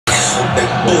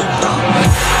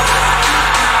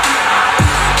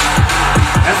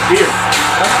That's beer.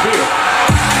 That's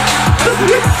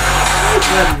beer.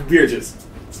 That's beer just.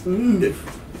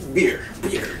 Beer.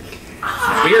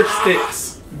 Beer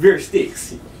sticks. Beer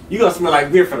sticks. You gonna smell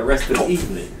like beer for the rest of the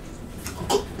evening.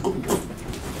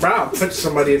 Bro, I'll punch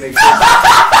somebody in the face.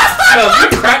 No, if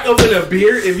you crack open a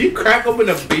beer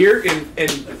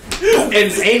and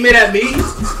aim it at me,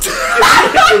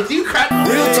 if you crack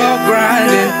real talk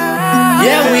grinding,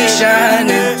 yeah we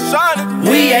shining.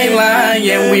 We ain't lying,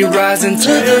 yeah we rising to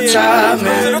the top,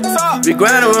 man. We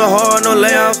grinding real hard, no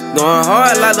layoff. Going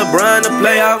hard like LeBron to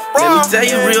playoff. Let me tell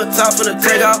you real talk from the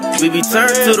takeoff. We be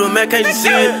turned to the man, can't you see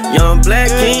it? Young black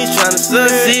kings trying to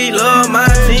succeed, love my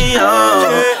team.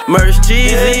 Merch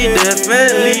cheesy,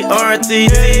 definitely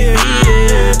RTTV.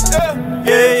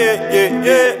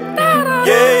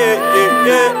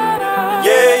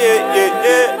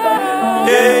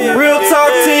 Real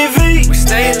Talk TV. We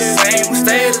stay the same, we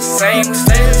stay the same, we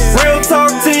stay the same. Real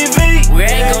Talk TV. We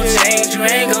ain't gon' change, you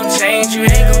ain't gon' change, you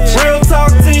ain't gon' change. Real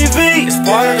Talk TV. It's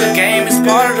part of the game, it's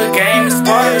part of the game, it's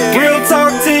part of the game. Real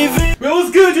Talk TV. Man,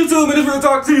 what's good, YouTube? Man, it's Real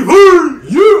Talk TV.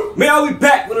 Yeah. Man, I'll be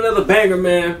back with another banger,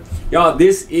 man. Y'all,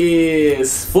 this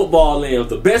is Football Limbs,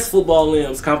 the best Football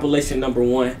Limbs compilation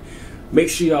 #1. Make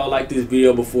sure y'all like this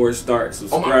video before it starts.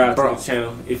 Subscribe to the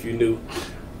channel if you're new.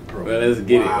 Well, let's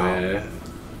get it, man.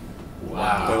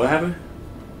 Wow. Wait, what happened?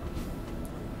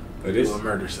 This is a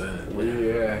murder set.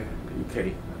 Yeah,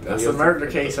 UK. That's a murder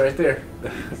case right there.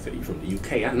 I said you from the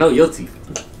UK. I know your teeth.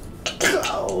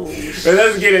 Oh, But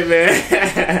let's get it, man.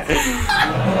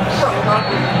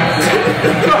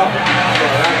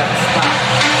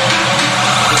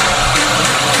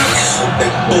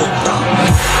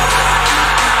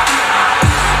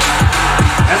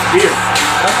 That's beer.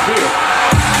 That's beer.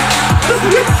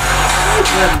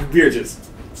 That's beer just.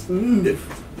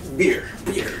 Beer.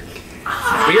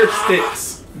 Beer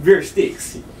sticks. Beer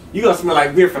sticks. You gonna smell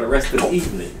like beer for the rest of the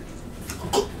evening.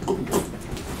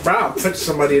 bro, I'll punch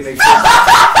somebody in the face.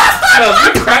 No,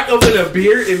 if you crack open a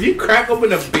beer and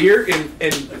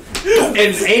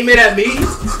aim it at me,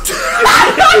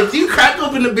 if you crack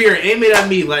open a beer and aim it at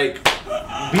me, like,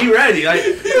 be ready. Like,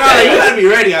 no, you gotta be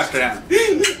ready after that.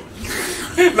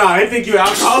 No, I think you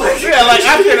alcoholic. Yeah, like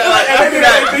after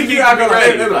that, I think you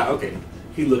alcoholic. They're like, okay,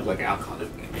 he looked like an alcoholic.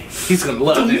 He's gonna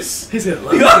love this. He's gonna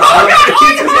love this.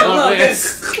 He's gonna love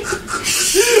this.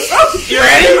 You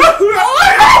ready?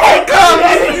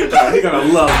 He's gonna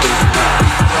love this.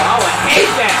 I would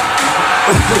hate that.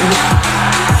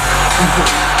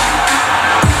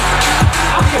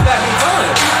 How could that be fun?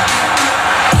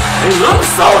 I'm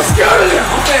so scared of them.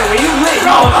 I'm saying when you lit,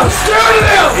 I'm scared of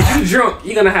them. If you drunk,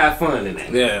 you're gonna have fun in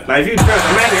that. Yeah. Like if you drunk,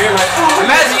 imagine you're like, oh,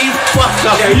 imagine you fucked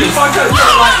up. Yeah, you fucked up.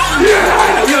 You're like,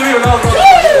 yeah. You don't even know.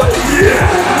 Yeah.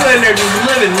 You're in there just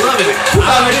living, loving it.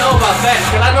 I don't know about that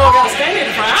because I know y'all staying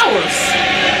for hours.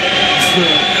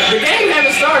 The game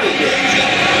hasn't started yet.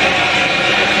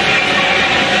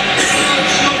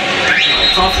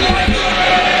 Coffee.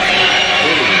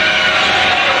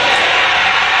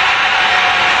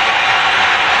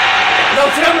 No,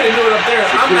 tell me to do it up there.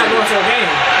 I'm not going to a game.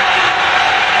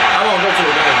 I won't go to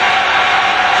a game.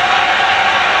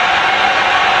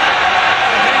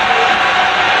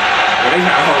 Well, they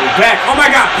gotta hold it back. Oh my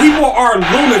God, people are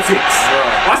lunatics.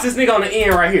 Watch this nigga on the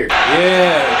end right here.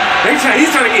 Yeah. He's trying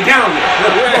to get down there.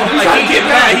 Look, like he getting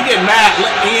mad. He getting mad.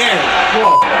 Let me in.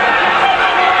 Whoa.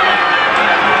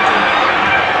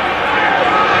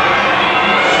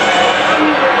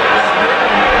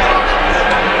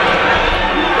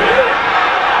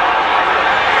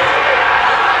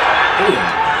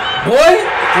 Boy,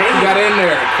 he got in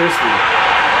there, crispy.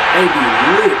 They be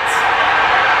lit.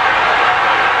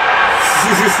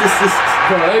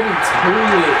 Bro, they be too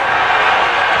lit.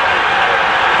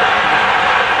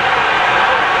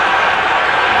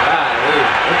 God, hey,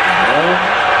 what the hell?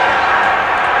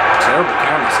 Terrible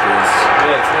camera skills.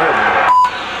 Yeah, terrible.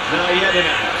 Now yet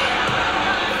enough.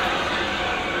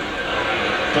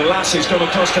 Bolassi's come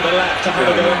across to the left to have a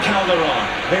go at Calderon.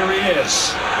 Here he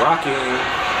is. Rocking.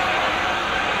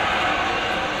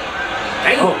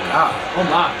 Oh God! Oh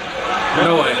my!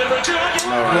 No way!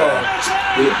 Alright.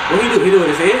 What he do? He do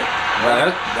with his head?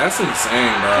 Bro, that's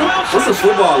insane, bro. What's a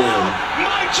football limb?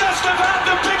 Might just have had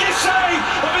the biggest save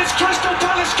of his Crystal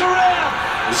Palace career.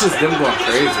 This is them going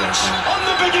crazy, I think. On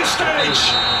the biggest stage.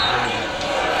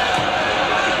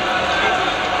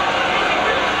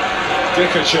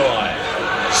 Dickachoy.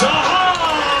 Zaha!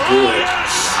 Good.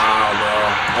 Yes! Wow, bro.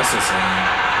 That's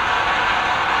insane.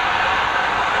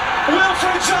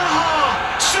 Wilfred Zaha!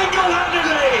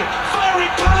 Single-handedly!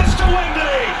 Firing Palace to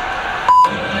Wembley!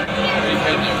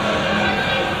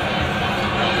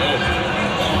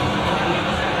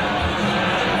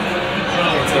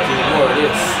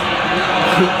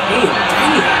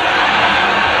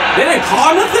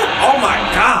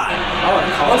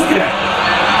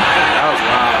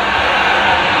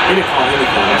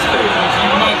 ref's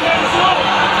paid.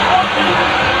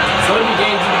 So many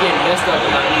games you get messed up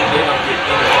and they don't get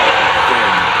anything.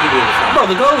 Bro,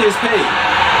 the goalie is paid.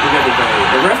 He got to be paid.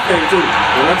 The ref paid too.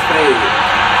 The ref's paid.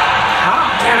 How?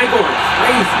 Damn, they going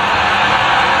crazy.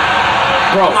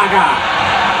 Bro, oh my God.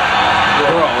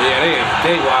 Bro, yeah,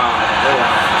 they wild. They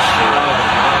wild for sure.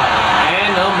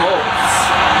 Animals.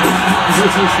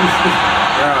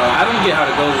 Bro, I don't get how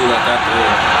the goalie let that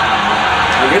through.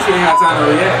 I guess he ain't got time to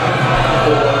react.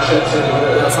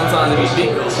 You know, sometimes it be big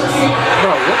goals.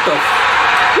 Bro, what the?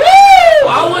 Woo!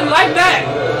 I wouldn't like that.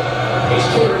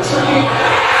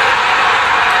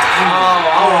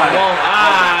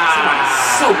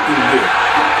 Soaked in beer.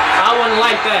 I wouldn't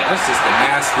like that. That's just a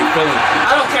nasty feeling.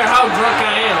 I don't care how drunk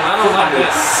I am. I don't like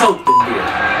that. Soaked in beer.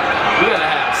 You gotta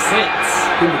have sense.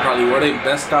 People probably wear their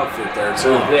best outfit there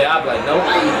too. Yeah, I'd be like, nope,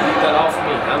 get that off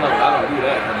me. I don't do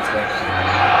that kind of stuff.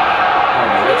 I don't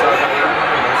know what y'all got here.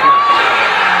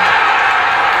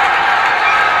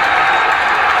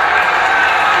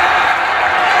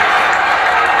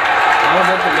 I was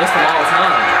up to miss them all the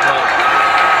time, but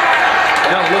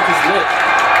they don't look as lit.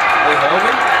 They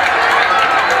holding?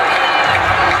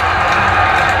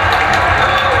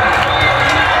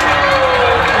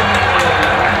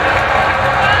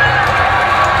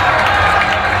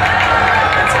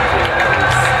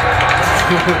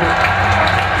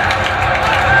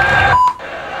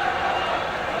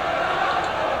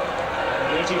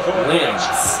 Limbs.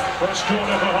 First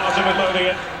corner for Heart of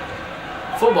Midlothian.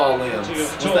 Football limbs.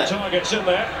 What's Two that? targets in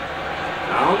there.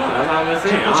 I don't know. That's what I've been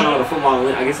saying. I don't know what the football.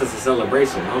 I guess it's a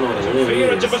celebration. I don't know what the Fear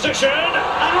limit into is. position.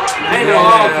 Ain't no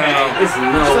Yeah. okay. It's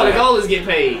no So the way. goalies get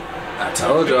paid. I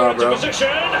told y'all, bro. Position.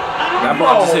 That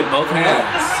ball just hit both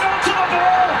hands.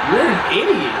 You're an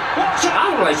idiot.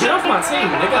 I was like, get off my team,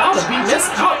 nigga. I would have beat this.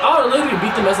 I would literally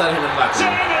beat the mess out of him in the locker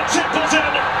room.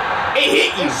 It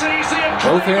hit you.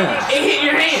 Both hands. It hit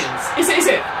your hands. He said,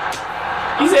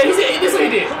 this is what he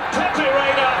did.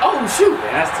 Oh, shoot.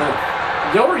 Yeah, that's tough.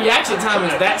 Your reaction time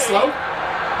is that slow?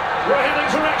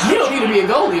 You don't need to be a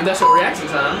goalie if that's your reaction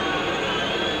time.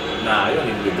 Nah, you don't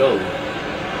need to be a goalie.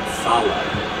 Solid.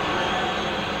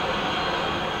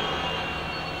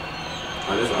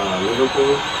 Oh, this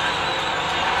Liverpool.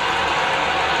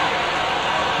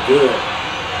 Good.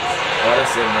 Oh,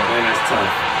 that's it, man. Man, that's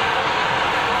tough.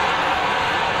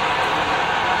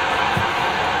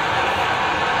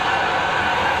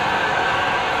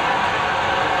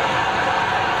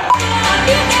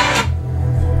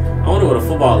 I wonder what a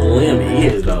football limb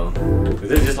is, though.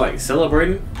 Is it just like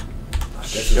celebrating?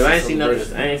 Cause I ain't seen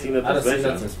nothing. I ain't seen nothing I done seen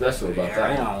special. nothing special about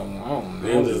that.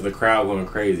 Limbs is the crowd going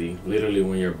crazy. Literally,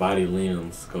 when your body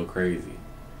limbs go crazy.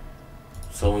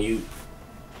 So when you,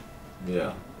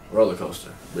 Yeah, roller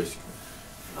coaster, basically.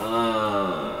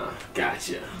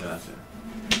 gotcha.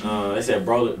 They said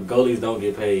goalies don't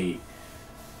get paid.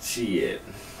 Shit.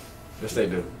 Yes, they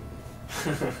do.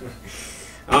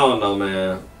 I don't know,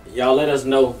 man. Y'all let us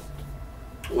know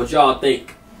what y'all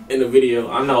think in the video.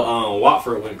 I know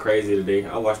Watford went crazy today.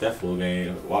 I watched that full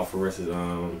game. Watford versus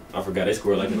I forgot they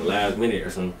scored like in the last minute or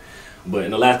something, but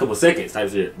in the last couple seconds type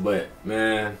shit. But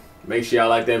man, make sure y'all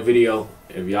like that video.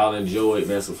 If y'all enjoyed,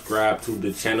 man, subscribe to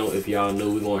the channel. If y'all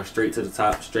new, we going straight to the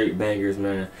top, straight bangers,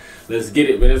 man. Let's get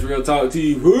it, man. It's Real Talk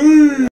TV.